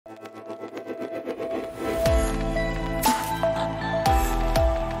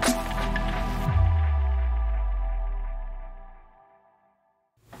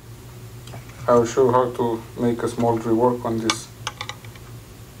I will show you how to make a small rework on this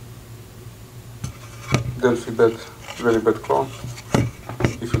Delphi very bad clone.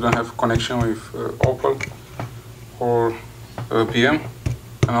 If you don't have connection with Opel or BMW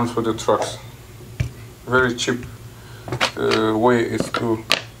and also the trucks. Very cheap way is to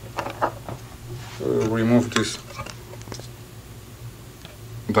remove this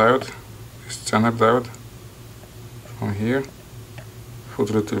diode, this channel diode from here, put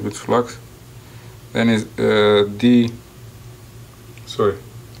a little bit flux, then is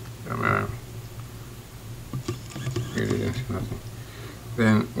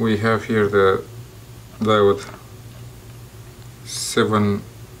then we have here the diode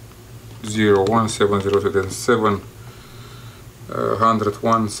 70170, then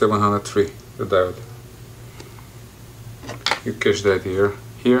 701 703, the diode. You catch that here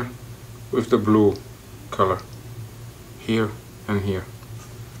with the blue color, here and here.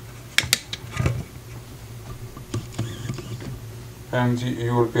 And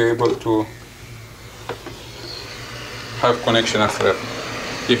you will be able to have connection after that.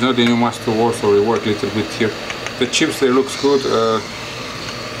 If not, then you must also rework a little bit here. The chips, they looks good.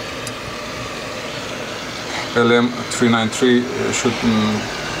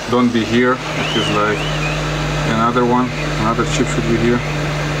 LM393 don't be here. It is like another one. Another chip should be here.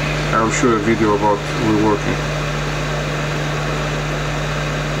 I will show a video about reworking.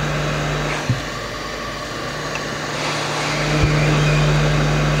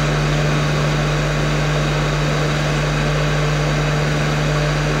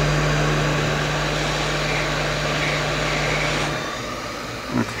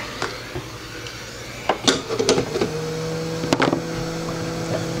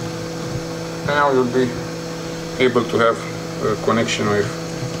 Now you'll be able to have a connection with,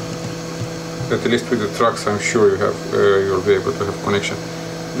 at least with the trucks. I'm sure you have, you'll be able to have connection.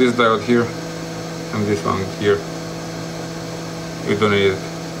 This diode here and this one here, you don't need it.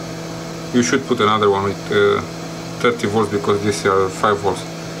 You should put another one with 30 volts because these are 5 volts.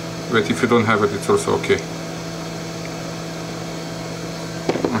 But if you don't have it, it's also okay.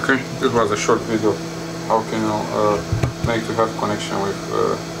 Okay, this was a short video. How can you make to have connection with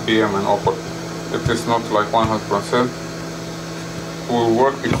BMW and Opel? It is not like 100% will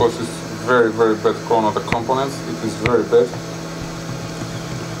work because it's very bad clone of the components. It is very bad.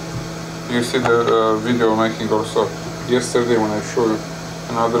 You see the video making also yesterday when I showed you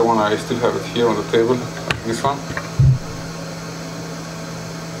another one. I still have it here on the table, like this one.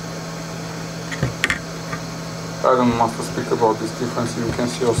 I don't want to speak about this difference. You can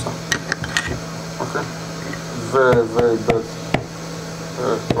see also. Okay, very bad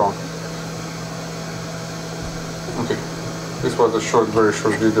clone. Okay, this was a very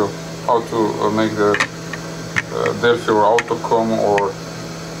short video how to make the Delphi or Autocom or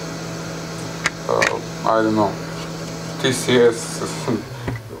I don't know, TCS.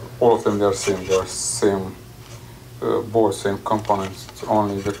 All of them, they are same. They are same board, same components. It's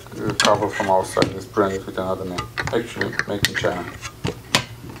only the cover from outside is branded with another name. Actually, made in China.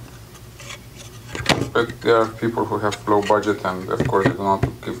 But there are people who have low budget and of course they do not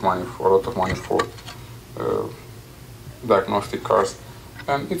give money for a lot of money for diagnostic cars,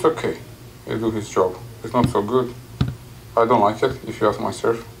 and it's okay. They do his job. It's not so good. I don't like it. If you ask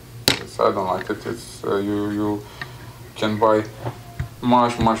myself, I don't like it. It's you can buy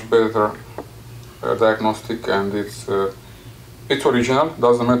much better diagnostic, and it's original.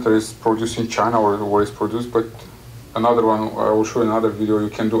 Doesn't matter it's produced in China or where it's produced. But another one I will show in another video.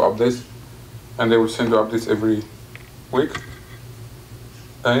 You can do updates, and they will send you updates every week.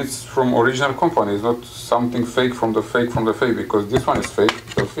 And it's from original company. It's not something fake from the fake because this one is fake,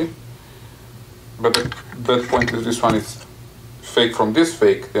 Delphi. But the bad point is this one is fake from this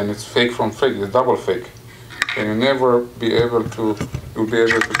fake, then it's fake from fake, it's double fake. And you'll never be able to, you'll be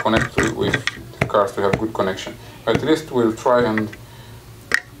able to connect with the cars to have good connection. At least we'll try, and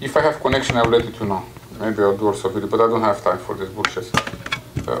if I have connection, I'll let you know. Maybe I'll do also a video, but I don't have time for this bullshit.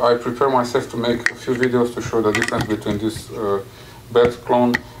 I prepare myself to make a few videos to show the difference between this bad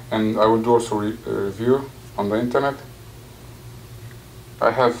clone, and I will do also review on the internet.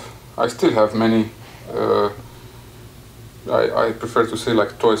 I still have many, I prefer to say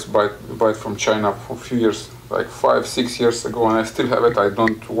like toys buy from China for a few years, like 5-6 years ago, and I still have it. I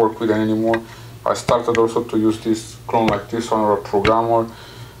don't work with it anymore. I started also to use this clone like this one, or a programmer,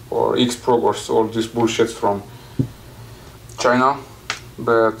 or Xprog, or all these bullshits from China.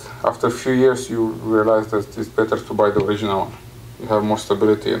 But after a few years you realize that it's better to buy the original one. You have more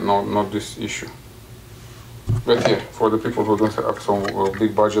stability and not this issue. But yeah, for the people who don't have some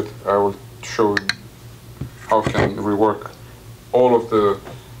big budget, I will show you how can rework all of the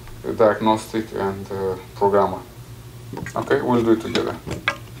diagnostic and programmer. Okay, we'll do it together.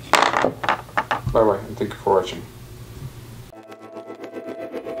 Bye bye and thank you for watching.